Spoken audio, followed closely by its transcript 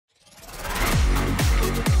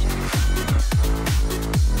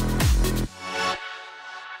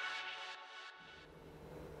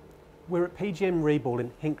We're at PGM Reball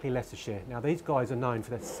in Hinckley, Leicestershire. Now these guys are known for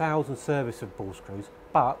their sales and service of ball screws,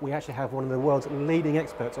 but we actually have one of the world's leading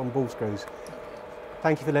experts on ball screws.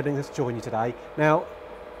 Thank you for letting us join you today. Now,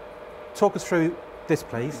 talk us through this,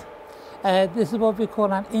 please. This is what we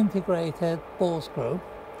call an integrated ball screw.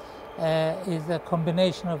 It's a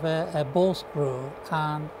combination of a ball screw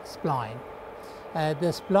and spline.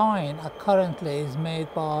 The spline currently is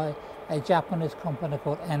made by a Japanese company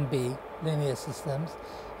called NB Linear Systems,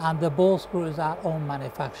 and the ball screw is our own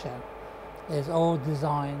manufacture. It's all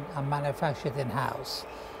designed and manufactured in-house.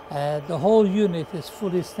 The whole unit is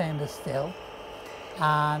fully stainless steel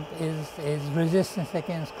and is resistant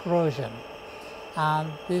against corrosion.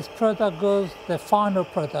 And this product the final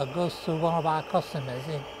product goes to one of our customers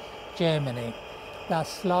in Germany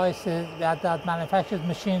that manufactures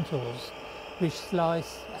machine tools which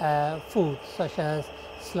slice food such as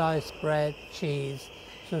sliced bread, cheese,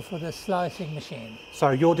 so for the slicing machine.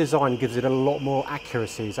 So your design gives it a lot more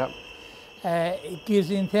accuracy, is that? It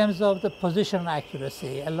gives, in terms of the position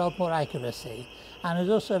accuracy, a lot more accuracy, and it's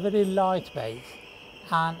also very lightweight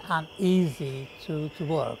and easy to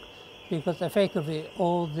work, because effectively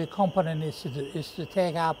all the company needs to do is to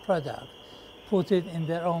take our product, put it in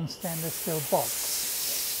their own stainless steel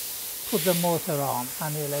box, put the motor on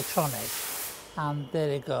and the electronics, and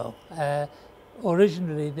there you go.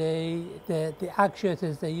 Originally, the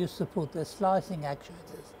actuators they used to put, the slicing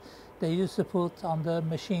actuators, they used to put on the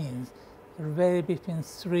machines vary between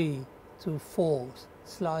 3 to 4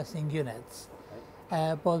 slicing units.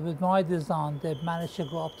 But with my design, they've managed to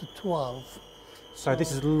go up to 12. So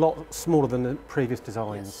this is a lot smaller than the previous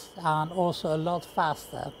designs. Yes, and also a lot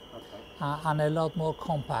faster, and a lot more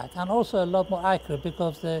compact, and also a lot more accurate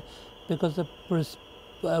because the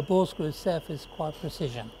ball screw itself is quite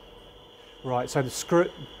precision. Right, so the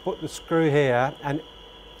screw here and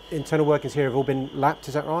internal workings here have all been lapped,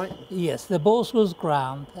 is that right? Yes, the ball screw is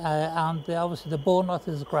ground, and obviously the ball nut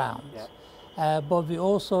is ground. Yeah. But we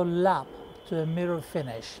also lap to a mirror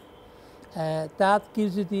finish. That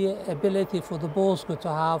gives you the ability for the ball screw to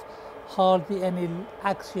have hardly any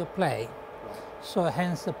axial play. Right. So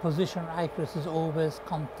hence the position accuracy is always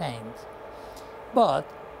contained. But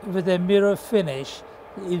with a mirror finish,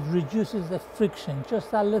 it reduces the friction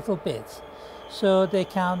just a little bit. So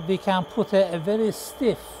we can put a very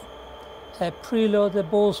stiff preloaded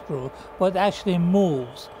ball screw, but actually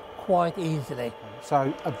moves quite easily.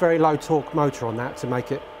 So a very low torque motor on that to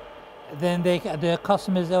make it. Then the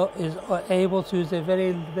customer is able to use a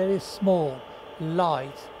very, very small,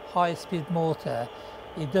 light, high-speed motor.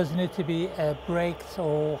 It doesn't need to be a braked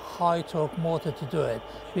or high torque motor to do it,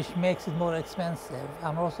 which makes it more expensive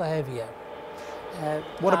and also heavier.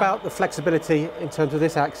 What about the flexibility in terms of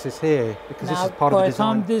this axis here? Because now, this is part of the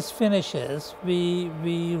design. By the time this finishes, we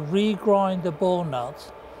regrind the ball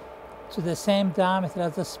nut to the same diameter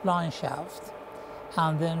as the spline shaft,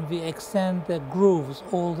 and then we extend the grooves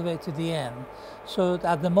all the way to the end. So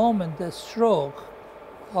at the moment, the stroke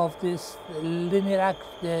of this linear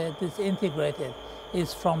this integrated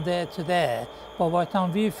is from there to there, but by the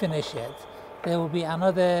time we finish it, there will be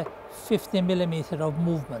another 50 millimeter of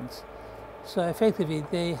movement. So effectively,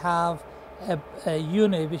 they have a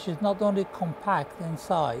unit which is not only compact in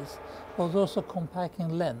size, but also compact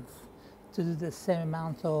in length to do the same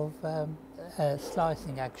amount of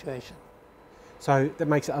slicing actuation. So that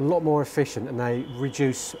makes it a lot more efficient, and they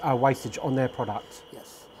reduce wastage on their product.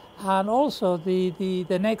 Yes. And also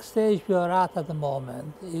the next stage we are at the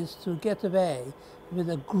moment is to get away with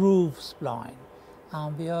a groove spline.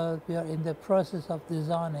 And we are in the process of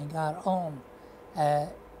designing our own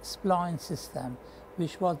spline system,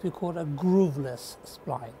 which is what we call a grooveless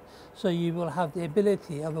spline. So you will have the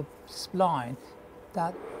ability of a spline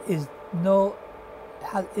that is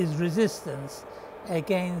resistance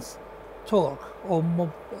against torque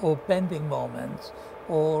or bending moments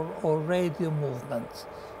or radial movements,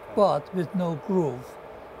 but with no groove.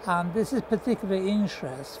 And this is particularly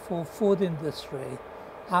interest for food industry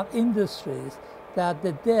and industries that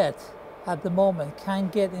the dirt at the moment can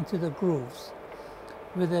get into the grooves.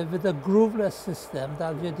 With a grooveless system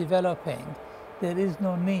that we're developing, there is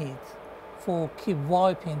no need for keep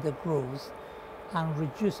wiping the grooves, and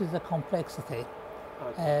reduces the complexity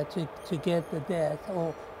to get the dirt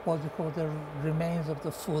or what we call the remains of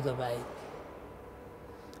the food away.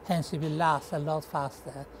 Hence it will last a lot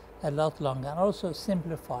faster, a lot longer, and also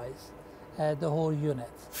simplifies the whole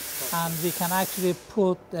unit. And we can actually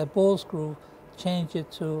put a ball screw, change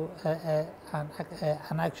it to an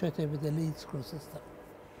actuator with a lead screw system.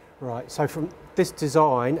 Right, so from this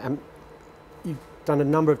design, you've done a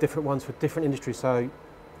number of different ones for different industries, so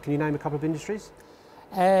can you name a couple of industries?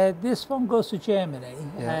 This one goes to Germany.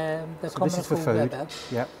 Yeah. The So this is for company food. called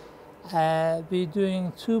Yep. Weber. We're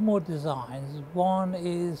doing two more designs. One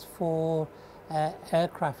is for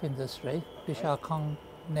aircraft industry, which I can't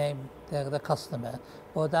name the customer,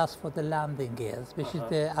 but that's for the landing gears, which is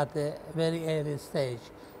at the very early stage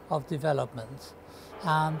of development.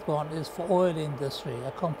 And one is for oil industry,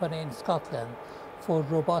 a company in Scotland for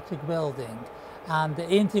robotic welding. And the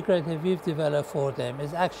integrator we've developed for them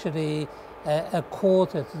is actually a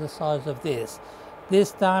quarter to the size of this.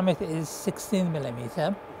 This diameter is 16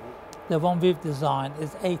 millimeter. The one we've designed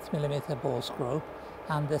is 8 millimeter ball screw,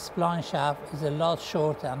 and the spline shaft is a lot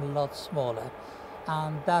shorter and a lot smaller.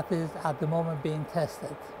 And that is at the moment being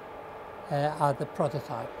tested at the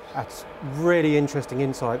prototype. That's really interesting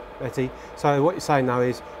insight, Betty. So what you're saying now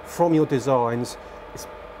is, from your designs, it's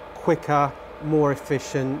quicker, more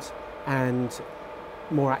efficient, and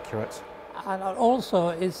more accurate. And also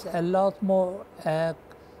it's a lot more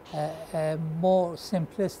more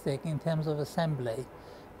simplistic in terms of assembly,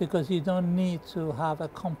 because you don't need to have a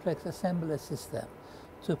complex assembly system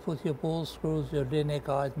to put your ball screws, your linear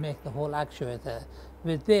guide, make the whole actuator.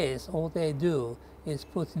 With this, all they do is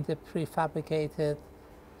put in the prefabricated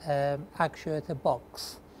actuator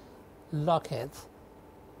box, lock it,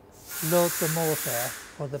 load the motor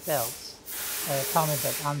or the belts, timing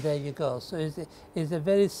belt, and there you go. So it's a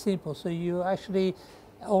very simple. So you actually,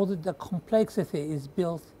 all the complexity is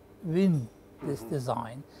built in this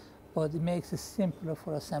design, but it makes it simpler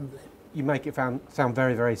for assembly. You make it sound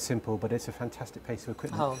very, very simple, but it's a fantastic piece of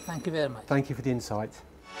equipment. Oh, thank you very much. Thank you for the insight.